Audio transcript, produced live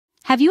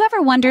Have you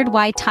ever wondered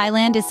why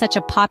Thailand is such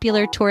a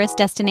popular tourist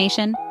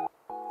destination?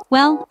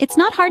 Well, it's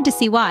not hard to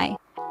see why.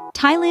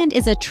 Thailand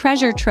is a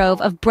treasure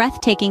trove of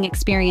breathtaking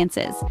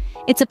experiences.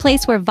 It's a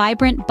place where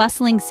vibrant,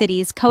 bustling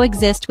cities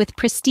coexist with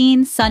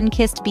pristine,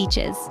 sun-kissed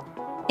beaches.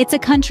 It's a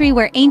country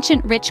where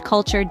ancient rich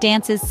culture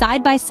dances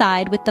side by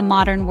side with the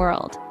modern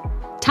world.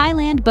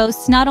 Thailand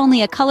boasts not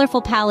only a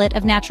colorful palette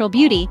of natural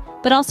beauty,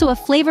 but also a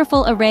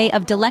flavorful array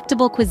of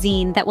delectable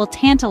cuisine that will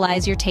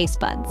tantalize your taste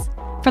buds.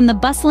 From the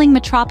bustling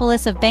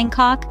metropolis of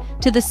Bangkok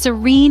to the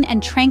serene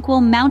and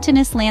tranquil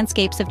mountainous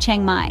landscapes of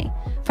Chiang Mai,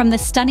 from the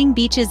stunning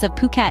beaches of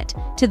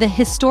Phuket to the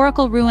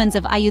historical ruins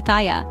of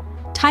Ayutthaya,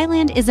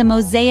 Thailand is a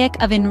mosaic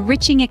of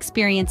enriching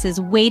experiences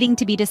waiting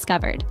to be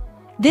discovered.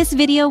 This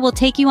video will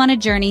take you on a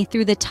journey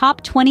through the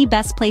top 20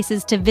 best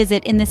places to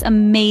visit in this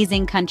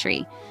amazing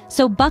country.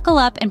 So buckle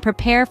up and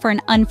prepare for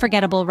an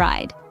unforgettable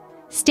ride.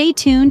 Stay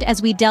tuned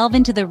as we delve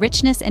into the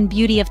richness and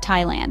beauty of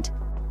Thailand.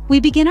 We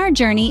begin our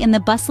journey in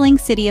the bustling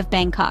city of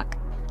Bangkok,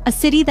 a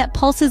city that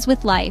pulses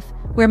with life,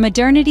 where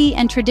modernity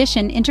and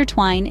tradition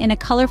intertwine in a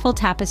colorful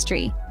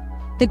tapestry.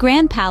 The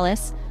Grand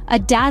Palace, a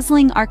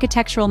dazzling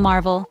architectural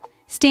marvel,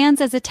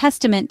 stands as a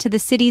testament to the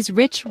city's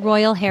rich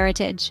royal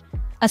heritage.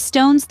 A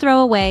stone's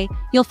throw away,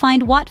 you'll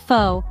find Wat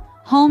Pho,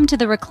 home to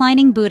the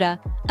reclining Buddha,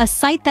 a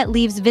sight that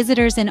leaves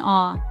visitors in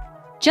awe.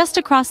 Just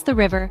across the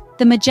river,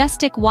 the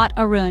majestic Wat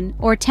Arun,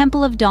 or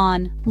Temple of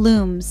Dawn,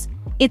 looms,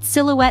 its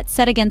silhouette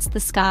set against the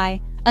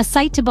sky, a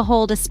sight to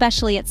behold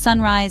especially at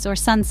sunrise or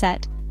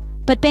sunset.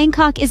 But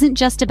Bangkok isn't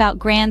just about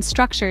grand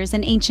structures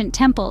and ancient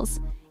temples.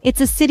 It's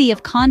a city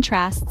of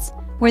contrasts,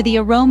 where the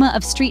aroma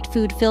of street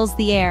food fills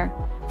the air,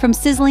 from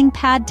sizzling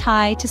pad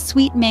thai to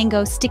sweet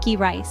mango sticky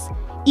rice,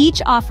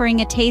 each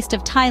offering a taste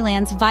of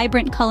Thailand's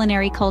vibrant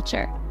culinary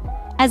culture.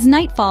 As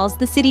night falls,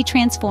 the city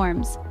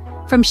transforms.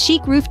 From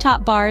chic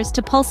rooftop bars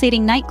to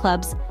pulsating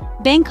nightclubs,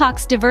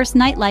 Bangkok's diverse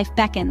nightlife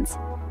beckons,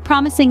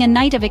 promising a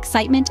night of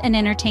excitement and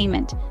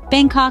entertainment.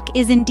 Bangkok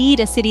is indeed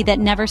a city that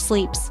never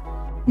sleeps.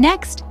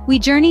 Next, we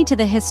journey to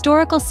the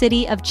historical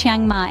city of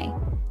Chiang Mai.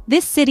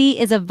 This city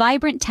is a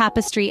vibrant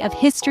tapestry of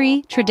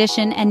history,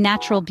 tradition, and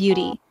natural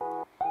beauty.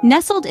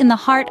 Nestled in the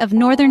heart of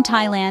northern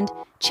Thailand,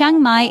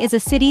 Chiang Mai is a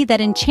city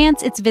that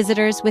enchants its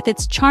visitors with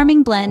its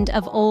charming blend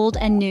of old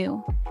and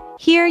new.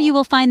 Here you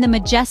will find the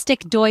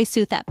majestic Doi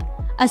Suthep,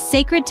 a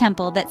sacred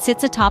temple that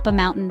sits atop a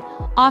mountain,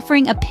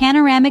 offering a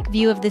panoramic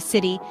view of the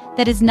city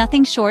that is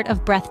nothing short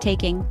of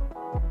breathtaking.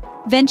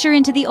 Venture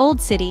into the old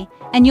city,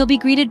 and you'll be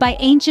greeted by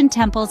ancient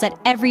temples at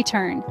every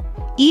turn,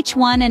 each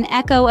one an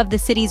echo of the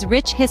city's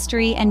rich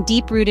history and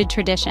deep-rooted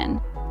tradition.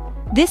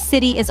 This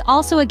city is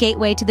also a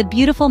gateway to the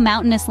beautiful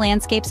mountainous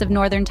landscapes of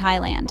northern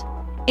Thailand.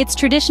 Its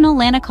traditional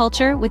Lanna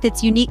culture, with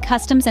its unique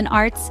customs and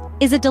arts,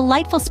 is a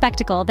delightful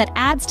spectacle that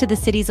adds to the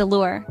city's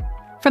allure.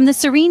 From the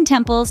serene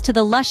temples to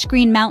the lush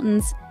green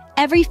mountains,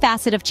 every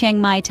facet of Chiang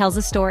Mai tells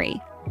a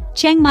story.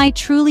 Chiang Mai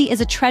truly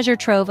is a treasure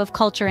trove of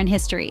culture and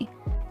history.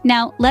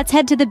 Now, let's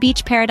head to the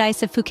beach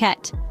paradise of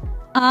Phuket.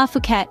 Ah,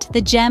 Phuket,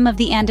 the gem of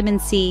the Andaman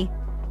Sea.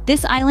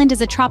 This island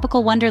is a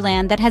tropical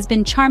wonderland that has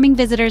been charming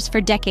visitors for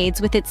decades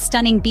with its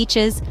stunning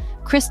beaches,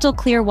 crystal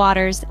clear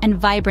waters, and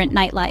vibrant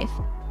nightlife.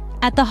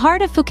 At the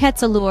heart of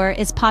Phuket's allure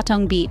is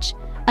Patong Beach,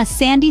 a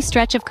sandy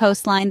stretch of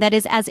coastline that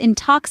is as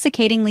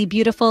intoxicatingly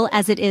beautiful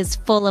as it is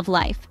full of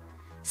life.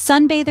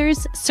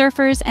 Sunbathers,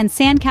 surfers, and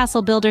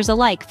sandcastle builders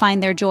alike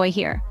find their joy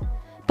here.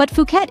 But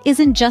Phuket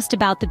isn't just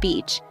about the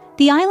beach.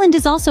 The island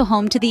is also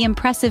home to the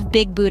impressive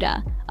Big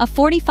Buddha, a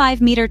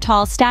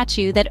 45-meter-tall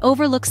statue that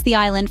overlooks the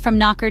island from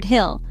Knockard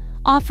Hill,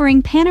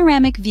 offering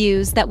panoramic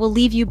views that will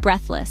leave you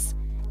breathless.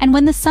 And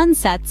when the sun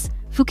sets,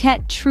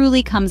 Phuket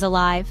truly comes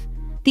alive.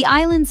 The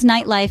island's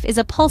nightlife is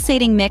a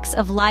pulsating mix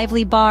of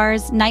lively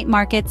bars, night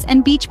markets,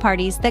 and beach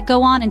parties that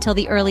go on until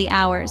the early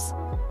hours.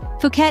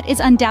 Phuket is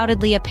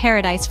undoubtedly a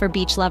paradise for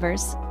beach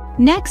lovers.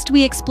 Next,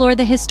 we explore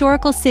the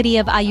historical city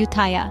of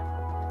Ayutthaya.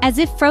 As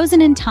if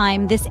frozen in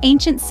time, this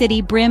ancient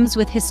city brims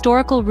with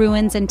historical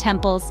ruins and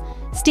temples,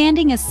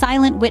 standing as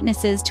silent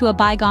witnesses to a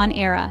bygone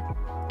era.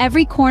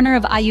 Every corner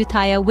of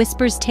Ayutthaya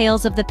whispers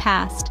tales of the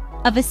past,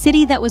 of a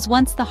city that was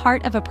once the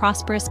heart of a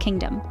prosperous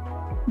kingdom.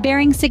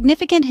 Bearing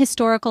significant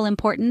historical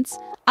importance,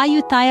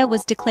 Ayutthaya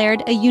was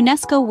declared a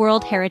UNESCO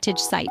World Heritage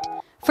Site,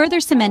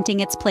 further cementing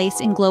its place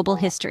in global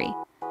history.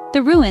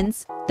 The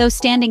ruins, though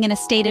standing in a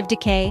state of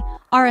decay,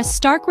 are a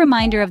stark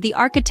reminder of the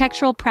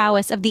architectural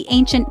prowess of the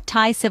ancient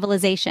Thai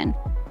civilization.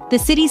 The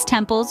city's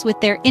temples, with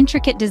their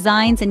intricate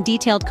designs and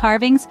detailed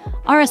carvings,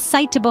 are a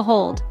sight to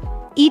behold.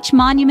 Each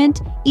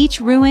monument,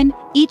 each ruin,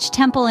 each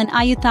temple in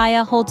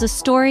Ayutthaya holds a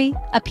story,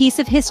 a piece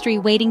of history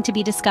waiting to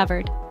be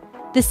discovered.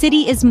 The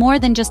city is more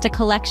than just a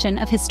collection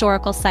of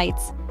historical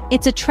sites.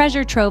 It's a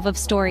treasure trove of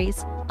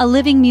stories, a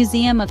living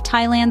museum of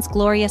Thailand's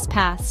glorious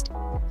past.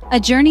 A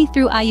journey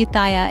through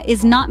Ayutthaya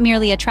is not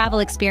merely a travel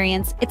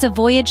experience, it's a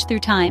voyage through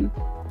time.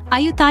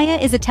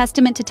 Ayutthaya is a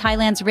testament to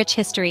Thailand's rich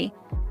history.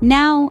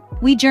 Now,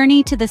 we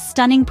journey to the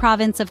stunning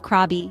province of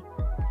Krabi.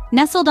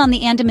 Nestled on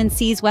the Andaman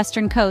Sea's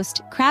western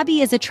coast,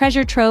 Krabi is a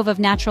treasure trove of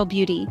natural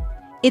beauty.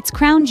 Its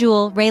crown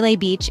jewel, Railay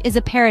Beach, is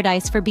a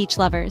paradise for beach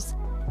lovers.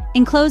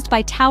 Enclosed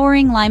by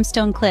towering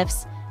limestone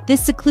cliffs,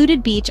 this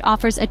secluded beach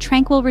offers a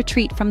tranquil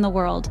retreat from the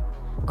world.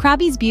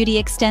 Krabi's beauty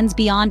extends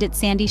beyond its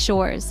sandy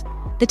shores.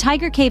 The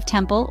Tiger Cave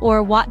Temple,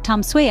 or Wat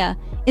Tam Swea,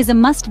 is a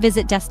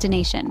must-visit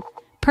destination.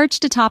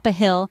 Perched atop a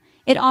hill,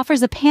 it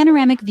offers a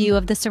panoramic view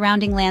of the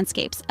surrounding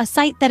landscapes, a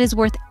sight that is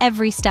worth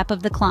every step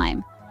of the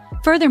climb.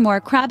 Furthermore,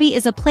 Krabi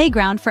is a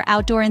playground for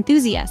outdoor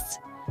enthusiasts.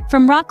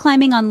 From rock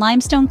climbing on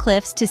limestone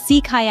cliffs to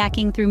sea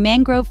kayaking through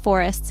mangrove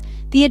forests,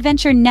 the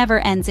adventure never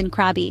ends in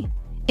Krabi.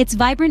 Its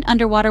vibrant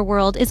underwater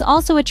world is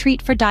also a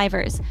treat for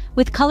divers,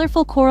 with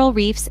colorful coral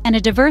reefs and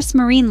a diverse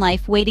marine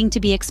life waiting to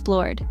be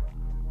explored.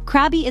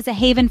 Krabi is a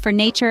haven for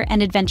nature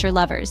and adventure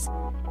lovers.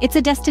 It's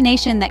a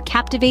destination that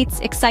captivates,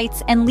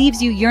 excites, and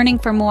leaves you yearning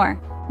for more.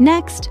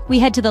 Next, we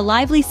head to the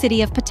lively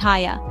city of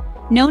Pattaya.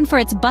 Known for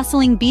its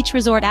bustling beach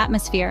resort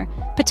atmosphere,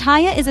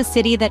 Pattaya is a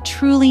city that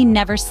truly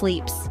never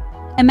sleeps.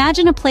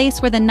 Imagine a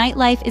place where the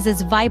nightlife is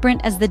as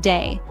vibrant as the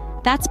day.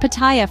 That's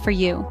Pattaya for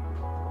you.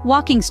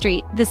 Walking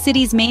Street, the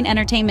city's main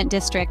entertainment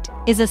district,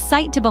 is a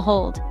sight to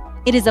behold.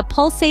 It is a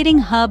pulsating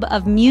hub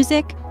of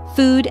music,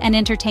 food, and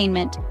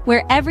entertainment,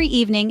 where every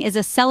evening is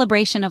a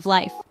celebration of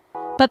life.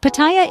 But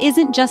Pattaya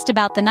isn't just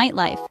about the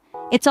nightlife.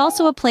 It's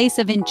also a place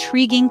of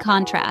intriguing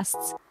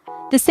contrasts.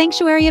 The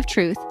Sanctuary of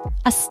Truth,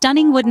 a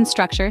stunning wooden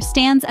structure,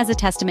 stands as a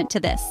testament to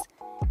this.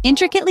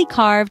 Intricately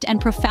carved and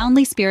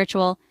profoundly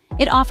spiritual,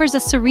 it offers a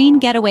serene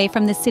getaway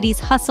from the city's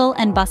hustle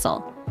and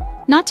bustle.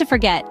 Not to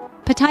forget,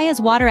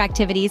 Pattaya's water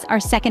activities are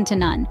second to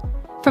none.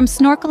 From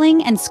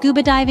snorkeling and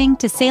scuba diving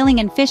to sailing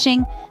and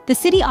fishing, the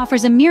city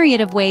offers a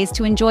myriad of ways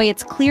to enjoy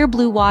its clear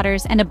blue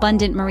waters and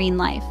abundant marine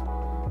life.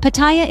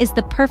 Pattaya is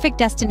the perfect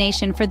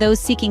destination for those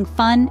seeking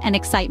fun and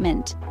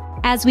excitement.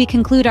 As we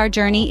conclude our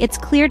journey, it's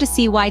clear to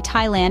see why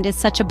Thailand is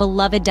such a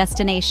beloved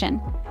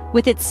destination.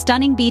 With its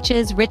stunning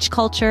beaches, rich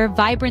culture,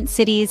 vibrant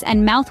cities,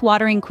 and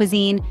mouth-watering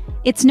cuisine,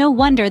 it's no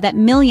wonder that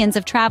millions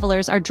of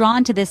travelers are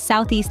drawn to this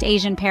Southeast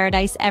Asian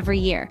paradise every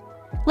year.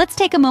 Let's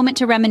take a moment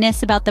to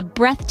reminisce about the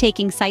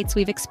breathtaking sights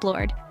we've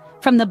explored.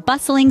 From the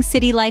bustling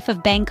city life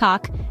of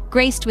Bangkok,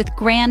 graced with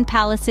grand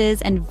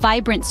palaces and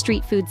vibrant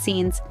street food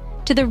scenes,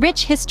 to the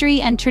rich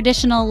history and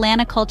traditional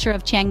Lanna culture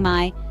of Chiang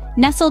Mai,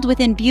 nestled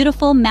within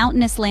beautiful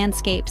mountainous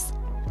landscapes.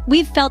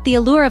 We've felt the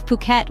allure of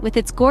Phuket with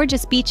its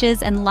gorgeous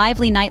beaches and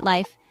lively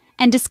nightlife,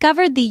 and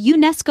discovered the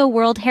UNESCO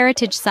World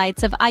Heritage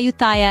Sites of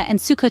Ayutthaya and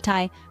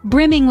Sukhothai,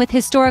 brimming with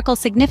historical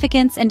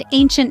significance and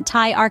ancient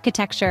Thai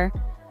architecture.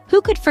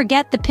 Who could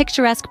forget the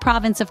picturesque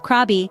province of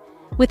Krabi,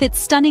 with its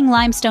stunning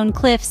limestone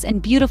cliffs and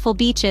beautiful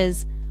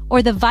beaches,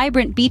 or the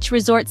vibrant beach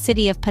resort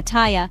city of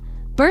Pattaya,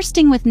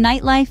 bursting with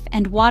nightlife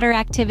and water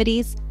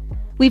activities?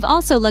 We've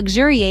also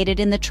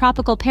luxuriated in the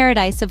tropical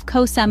paradise of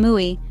Koh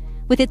Samui,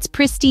 with its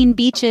pristine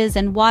beaches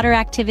and water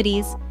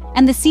activities,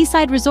 and the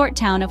seaside resort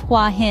town of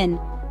Hua Hin,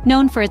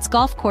 known for its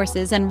golf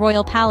courses and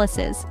royal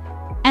palaces.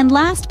 And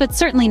last but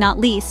certainly not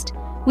least,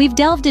 we've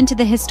delved into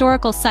the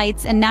historical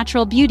sites and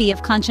natural beauty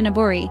of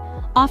Kanchanaburi,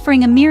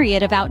 offering a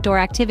myriad of outdoor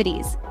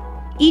activities.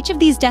 Each of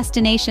these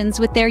destinations,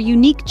 with their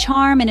unique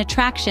charm and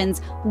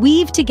attractions,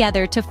 weave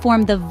together to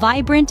form the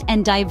vibrant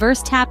and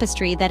diverse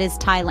tapestry that is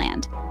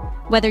Thailand.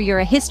 Whether you're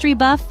a history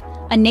buff,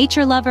 a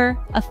nature lover,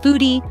 a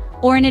foodie,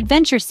 or an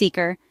adventure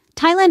seeker,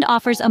 Thailand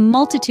offers a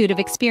multitude of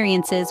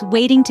experiences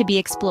waiting to be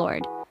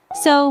explored.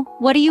 So,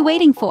 what are you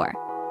waiting for?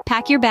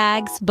 Pack your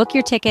bags, book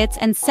your tickets,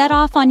 and set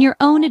off on your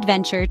own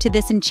adventure to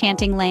this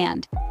enchanting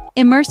land.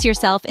 Immerse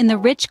yourself in the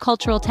rich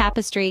cultural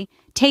tapestry,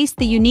 taste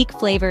the unique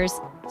flavors,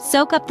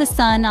 soak up the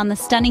sun on the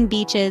stunning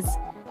beaches,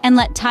 and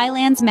let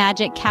Thailand's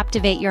magic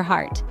captivate your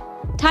heart.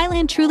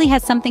 Thailand truly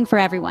has something for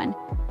everyone.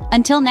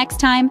 Until next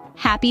time,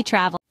 happy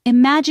travel.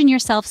 Imagine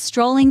yourself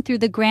strolling through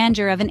the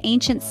grandeur of an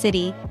ancient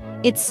city,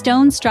 its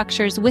stone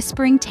structures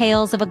whispering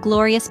tales of a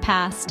glorious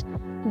past.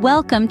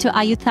 Welcome to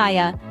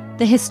Ayutthaya,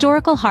 the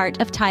historical heart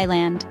of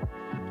Thailand.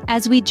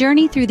 As we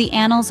journey through the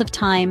annals of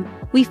time,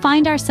 we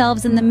find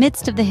ourselves in the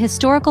midst of the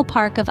historical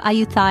park of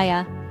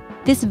Ayutthaya.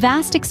 This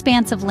vast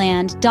expanse of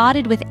land,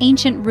 dotted with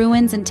ancient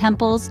ruins and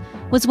temples,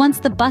 was once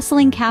the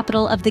bustling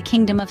capital of the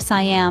Kingdom of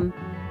Siam.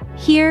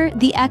 Here,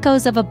 the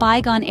echoes of a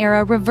bygone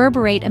era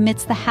reverberate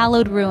amidst the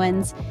hallowed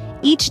ruins,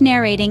 each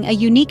narrating a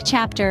unique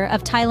chapter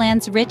of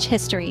Thailand's rich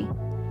history.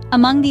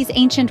 Among these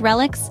ancient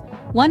relics,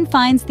 one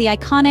finds the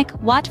iconic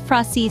Wat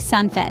Phra Si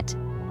Sanphet.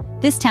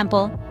 This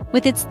temple,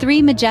 with its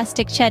 3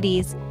 majestic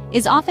chedis,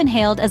 is often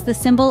hailed as the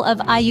symbol of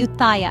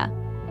Ayutthaya.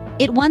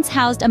 It once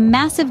housed a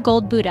massive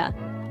gold Buddha,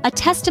 a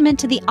testament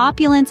to the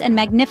opulence and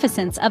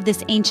magnificence of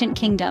this ancient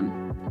kingdom.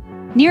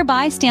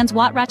 Nearby stands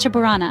Wat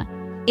Ratchaparana,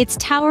 its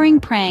towering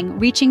prang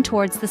reaching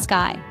towards the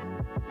sky.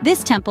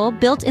 This temple,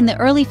 built in the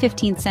early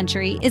 15th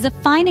century, is a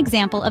fine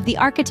example of the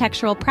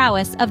architectural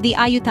prowess of the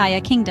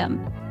Ayutthaya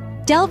kingdom.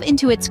 Delve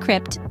into its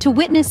crypt to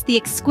witness the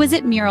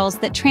exquisite murals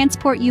that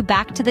transport you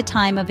back to the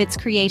time of its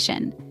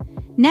creation.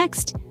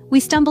 Next, we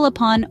stumble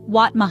upon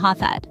Wat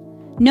Mahathat.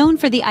 Known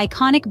for the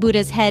iconic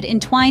Buddha's head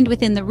entwined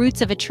within the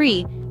roots of a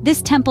tree,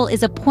 this temple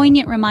is a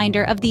poignant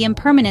reminder of the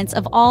impermanence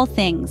of all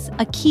things,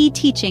 a key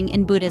teaching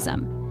in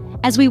Buddhism.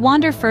 As we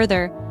wander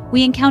further,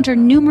 we encounter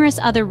numerous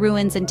other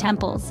ruins and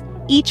temples,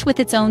 each with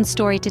its own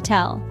story to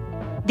tell.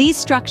 These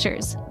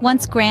structures,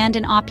 once grand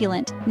and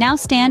opulent, now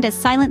stand as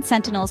silent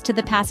sentinels to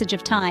the passage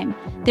of time,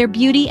 their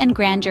beauty and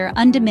grandeur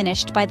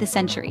undiminished by the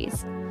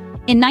centuries.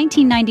 In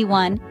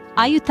 1991,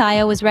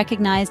 Ayutthaya was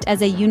recognized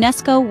as a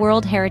UNESCO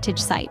World Heritage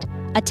Site,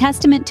 a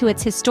testament to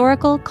its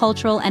historical,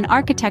 cultural, and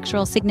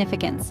architectural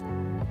significance.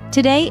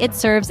 Today, it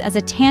serves as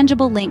a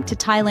tangible link to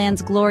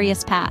Thailand's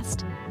glorious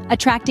past,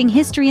 attracting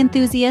history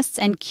enthusiasts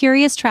and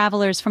curious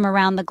travelers from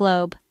around the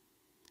globe.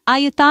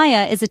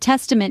 Ayutthaya is a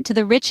testament to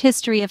the rich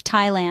history of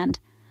Thailand,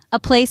 a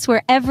place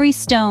where every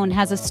stone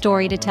has a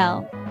story to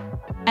tell.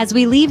 As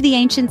we leave the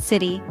ancient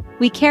city,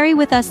 we carry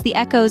with us the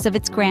echoes of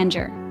its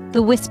grandeur,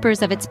 the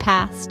whispers of its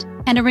past,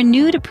 and a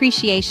renewed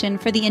appreciation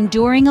for the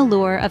enduring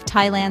allure of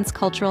Thailand's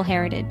cultural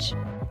heritage.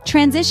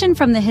 Transition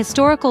from the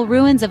historical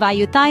ruins of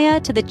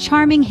Ayutthaya to the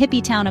charming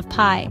hippie town of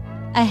Pai,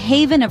 a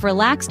haven of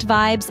relaxed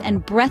vibes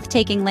and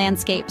breathtaking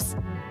landscapes.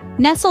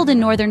 Nestled in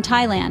northern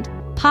Thailand,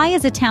 Pai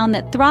is a town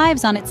that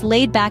thrives on its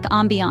laid-back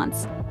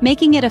ambiance,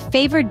 making it a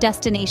favored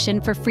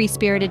destination for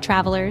free-spirited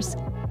travelers.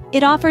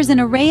 It offers an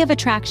array of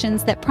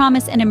attractions that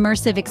promise an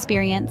immersive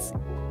experience.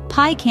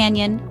 Pai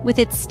Canyon, with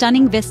its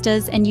stunning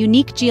vistas and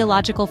unique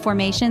geological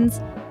formations,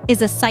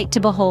 is a sight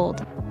to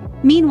behold.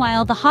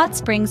 Meanwhile, the hot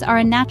springs are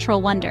a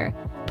natural wonder,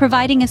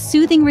 providing a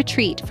soothing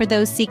retreat for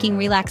those seeking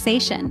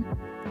relaxation.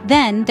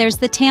 Then there's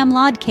the Tam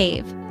Lod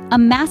Cave, a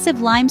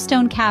massive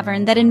limestone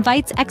cavern that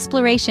invites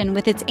exploration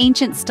with its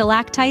ancient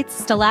stalactites,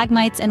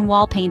 stalagmites, and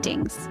wall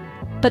paintings.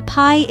 But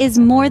Pai is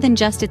more than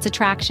just its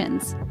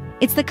attractions.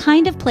 It's the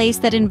kind of place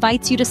that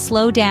invites you to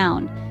slow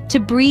down, to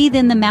breathe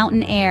in the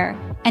mountain air,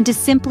 and to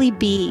simply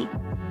be.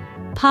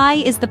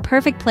 Pai is the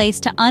perfect place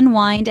to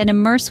unwind and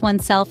immerse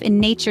oneself in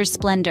nature's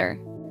splendor.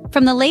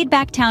 From the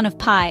laid-back town of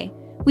Pai,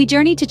 we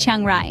journey to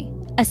Chiang Rai,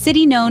 a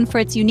city known for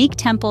its unique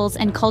temples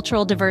and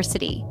cultural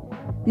diversity.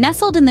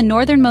 Nestled in the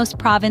northernmost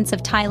province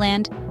of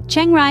Thailand,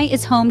 Chiang Rai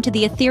is home to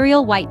the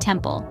ethereal White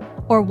Temple,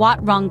 or Wat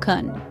Rong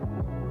Kun.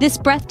 This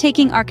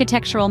breathtaking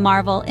architectural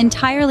marvel,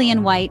 entirely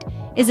in white,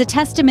 is a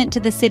testament to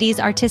the city's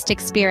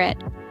artistic spirit.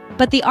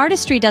 But the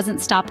artistry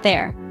doesn't stop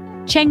there.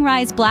 Chiang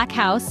Rai's Black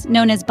House,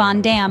 known as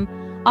Bon Dam,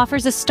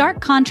 offers a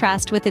stark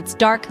contrast with its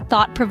dark,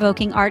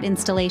 thought-provoking art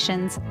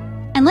installations.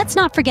 And let's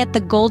not forget the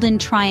Golden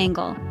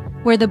Triangle,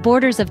 where the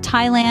borders of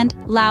Thailand,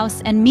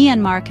 Laos, and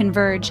Myanmar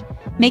converge,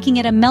 making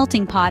it a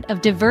melting pot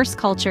of diverse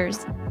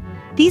cultures.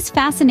 These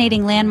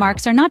fascinating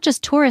landmarks are not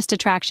just tourist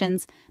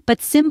attractions,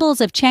 but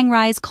symbols of Chiang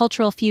Rai's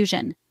cultural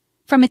fusion.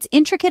 From its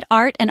intricate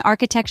art and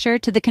architecture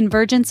to the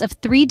convergence of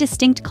three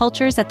distinct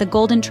cultures at the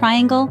Golden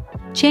Triangle,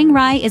 Chiang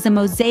Rai is a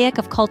mosaic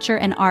of culture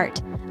and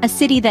art, a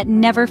city that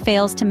never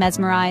fails to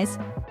mesmerize.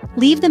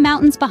 Leave the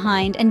mountains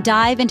behind and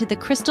dive into the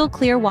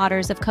crystal-clear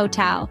waters of Koh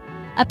Tao,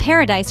 a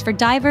paradise for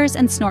divers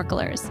and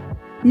snorkelers.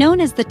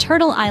 Known as the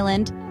Turtle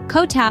Island,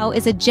 Koh Tao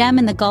is a gem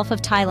in the Gulf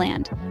of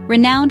Thailand,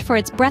 renowned for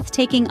its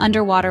breathtaking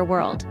underwater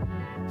world.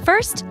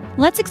 First,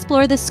 let's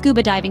explore the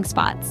scuba diving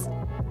spots.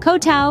 Koh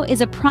Tao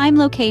is a prime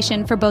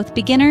location for both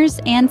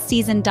beginners and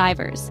seasoned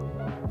divers.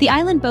 The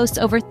island boasts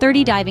over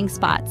 30 diving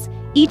spots,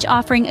 each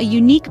offering a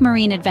unique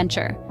marine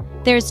adventure.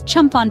 There's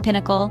Chumpon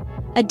Pinnacle,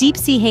 a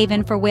deep-sea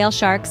haven for whale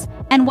sharks,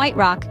 and White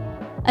Rock,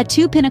 a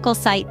two-pinnacle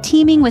site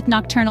teeming with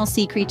nocturnal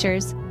sea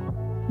creatures.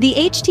 The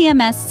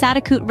HTMS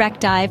Satakut Wreck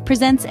Dive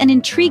presents an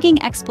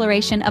intriguing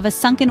exploration of a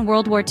sunken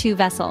World War II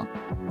vessel.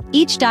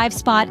 Each dive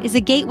spot is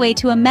a gateway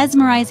to a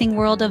mesmerizing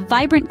world of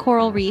vibrant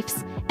coral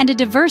reefs and a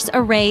diverse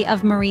array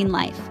of marine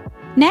life.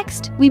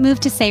 Next, we move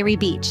to Sairi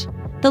Beach.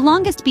 The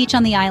longest beach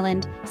on the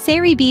island,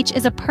 Sairi Beach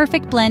is a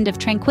perfect blend of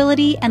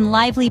tranquility and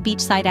lively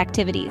beachside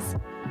activities.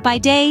 By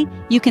day,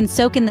 you can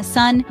soak in the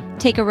sun,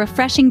 take a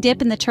refreshing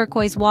dip in the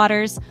turquoise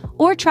waters,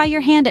 or try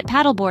your hand at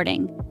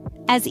paddleboarding.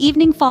 As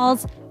evening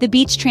falls, the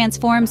beach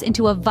transforms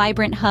into a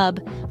vibrant hub,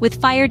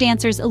 with fire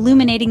dancers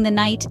illuminating the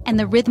night and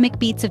the rhythmic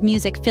beats of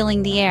music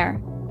filling the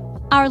air.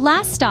 Our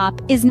last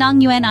stop is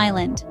Nang Yuen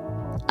Island.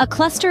 A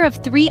cluster of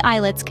 3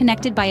 islets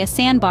connected by a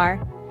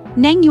sandbar,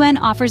 Nang Yuen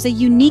offers a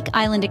unique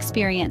island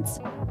experience.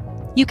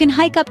 You can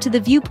hike up to the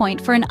viewpoint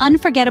for an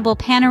unforgettable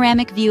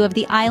panoramic view of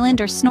the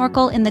island or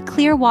snorkel in the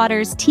clear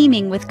waters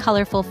teeming with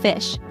colorful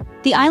fish.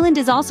 The island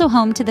is also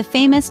home to the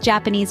famous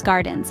Japanese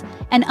Gardens,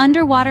 an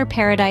underwater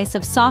paradise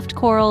of soft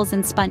corals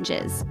and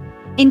sponges.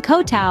 In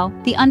Koh Tao,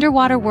 the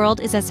underwater world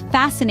is as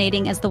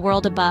fascinating as the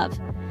world above.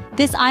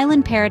 This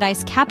island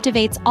paradise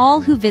captivates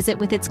all who visit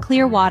with its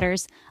clear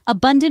waters,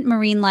 abundant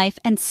marine life,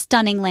 and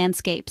stunning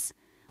landscapes.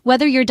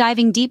 Whether you're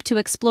diving deep to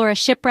explore a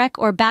shipwreck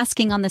or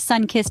basking on the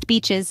sun-kissed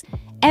beaches,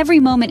 every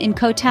moment in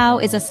Koh Tao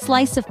is a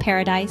slice of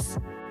paradise.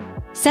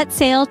 Set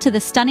sail to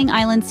the stunning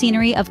island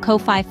scenery of Koh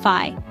Phi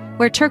Phi,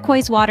 where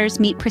turquoise waters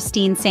meet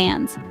pristine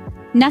sands.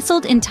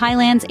 Nestled in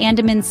Thailand's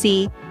Andaman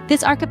Sea,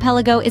 this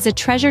archipelago is a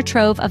treasure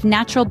trove of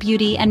natural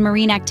beauty and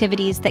marine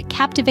activities that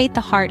captivate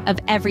the heart of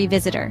every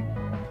visitor.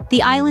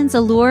 The island's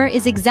allure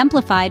is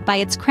exemplified by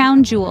its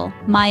crown jewel,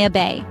 Maya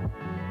Bay.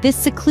 This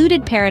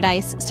secluded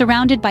paradise,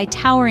 surrounded by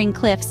towering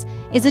cliffs,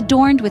 is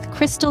adorned with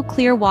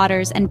crystal-clear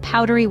waters and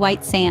powdery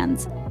white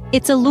sands,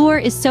 Its allure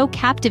is so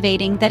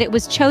captivating that it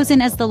was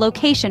chosen as the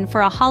location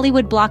for a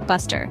Hollywood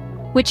blockbuster,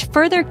 which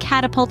further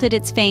catapulted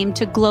its fame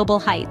to global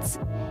heights.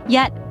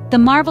 Yet, the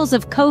marvels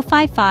of Koh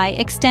Phi Phi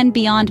extend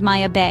beyond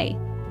Maya Bay.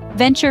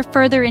 Venture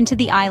further into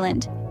the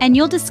island, and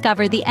you'll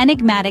discover the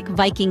enigmatic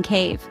Viking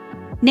Cave.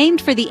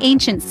 Named for the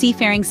ancient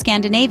seafaring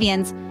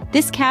Scandinavians,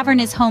 this cavern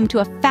is home to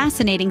a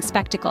fascinating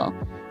spectacle: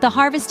 the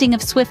harvesting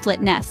of swiftlet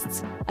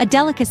nests, a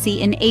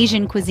delicacy in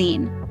Asian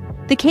cuisine.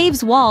 The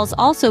cave's walls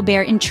also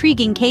bear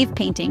intriguing cave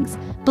paintings,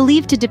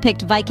 believed to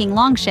depict Viking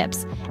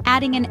longships,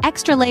 adding an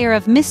extra layer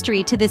of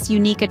mystery to this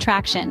unique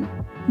attraction.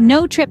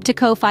 No trip to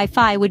Koh Phi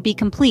Phi would be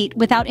complete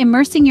without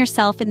immersing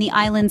yourself in the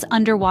island's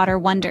underwater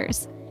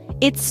wonders.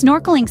 Its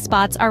snorkeling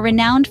spots are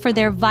renowned for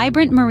their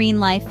vibrant marine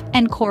life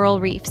and coral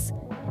reefs.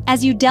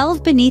 As you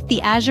delve beneath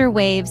the azure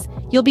waves,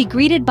 you'll be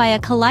greeted by a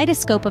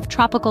kaleidoscope of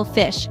tropical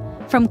fish,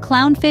 from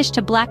clownfish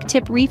to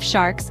blacktip reef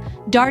sharks,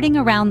 darting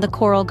around the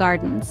coral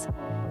gardens.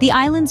 The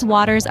island's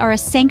waters are a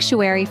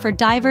sanctuary for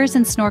divers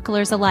and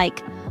snorkelers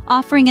alike,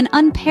 offering an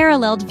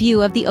unparalleled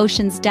view of the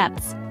ocean's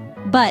depths.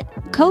 But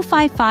Koh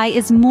Phi Phi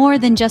is more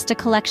than just a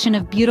collection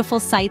of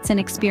beautiful sights and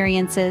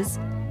experiences.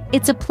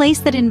 It's a place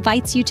that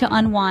invites you to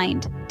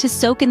unwind, to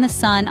soak in the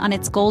sun on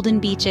its golden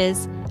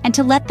beaches, and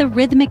to let the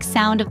rhythmic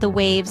sound of the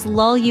waves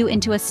lull you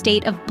into a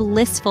state of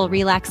blissful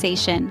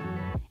relaxation.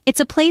 It's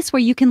a place where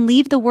you can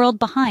leave the world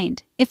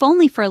behind, if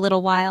only for a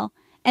little while,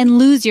 and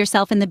lose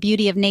yourself in the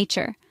beauty of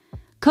nature.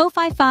 Koh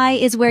Phi Phi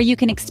is where you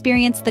can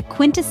experience the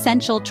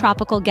quintessential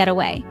tropical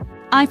getaway.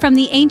 From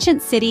the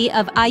ancient city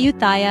of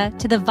Ayutthaya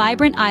to the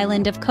vibrant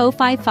island of Koh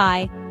Phi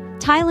Phi,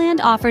 Thailand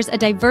offers a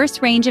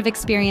diverse range of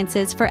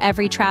experiences for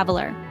every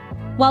traveler.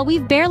 While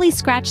we've barely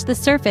scratched the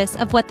surface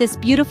of what this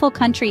beautiful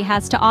country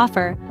has to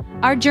offer,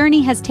 our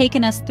journey has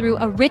taken us through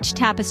a rich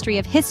tapestry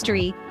of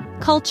history,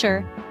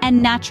 culture,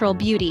 and natural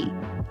beauty.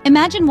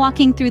 Imagine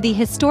walking through the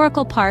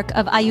historical park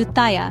of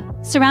Ayutthaya,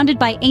 surrounded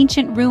by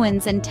ancient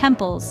ruins and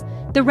temples,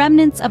 the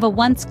remnants of a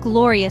once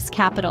glorious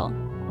capital.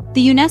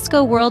 The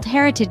UNESCO World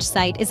Heritage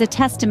Site is a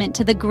testament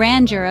to the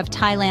grandeur of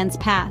Thailand's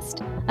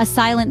past, a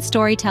silent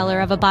storyteller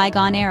of a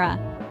bygone era.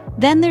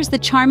 Then there's the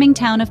charming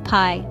town of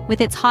Pai,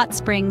 with its hot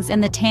springs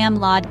and the Tam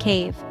Lod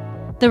Cave.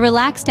 The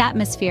relaxed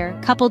atmosphere,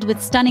 coupled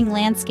with stunning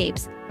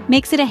landscapes,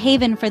 makes it a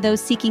haven for those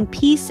seeking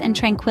peace and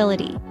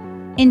tranquility.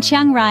 In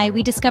Chiang Rai,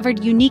 we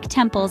discovered unique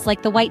temples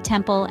like the White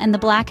Temple and the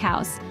Black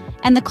House,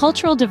 and the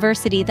cultural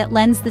diversity that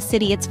lends the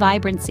city its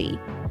vibrancy.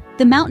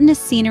 The mountainous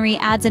scenery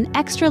adds an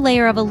extra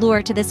layer of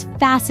allure to this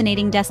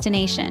fascinating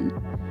destination.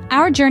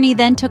 Our journey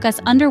then took us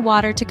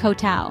underwater to Koh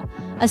Tao,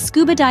 a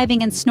scuba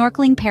diving and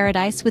snorkeling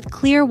paradise with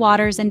clear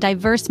waters and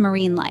diverse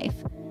marine life.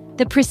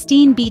 The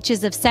pristine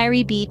beaches of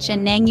Sairi Beach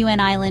and Nang Yuen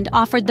Island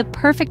offered the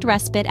perfect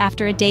respite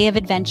after a day of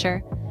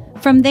adventure.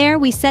 From there,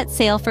 we set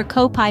sail for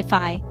Koh Phi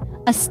Phi,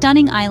 a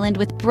stunning island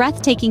with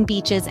breathtaking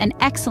beaches and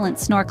excellent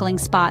snorkeling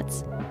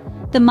spots.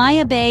 The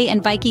Maya Bay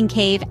and Viking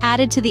Cave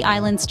added to the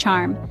island's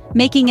charm,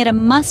 making it a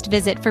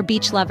must-visit for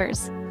beach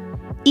lovers.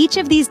 Each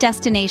of these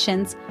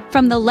destinations,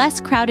 from the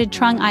less crowded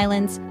Trung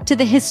Islands to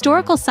the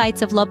historical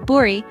sites of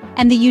Lopburi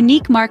and the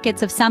unique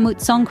markets of Samut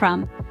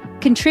Songkhram,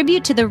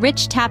 contribute to the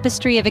rich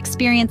tapestry of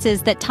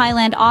experiences that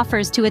Thailand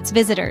offers to its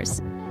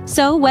visitors.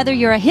 So, whether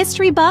you're a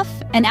history buff,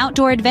 an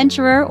outdoor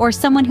adventurer, or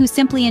someone who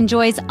simply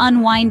enjoys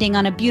unwinding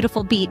on a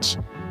beautiful beach,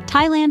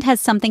 Thailand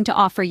has something to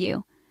offer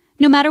you.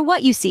 No matter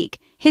what you seek,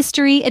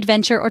 history,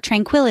 adventure, or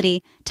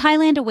tranquility,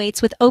 Thailand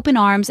awaits with open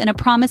arms and a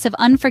promise of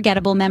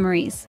unforgettable memories.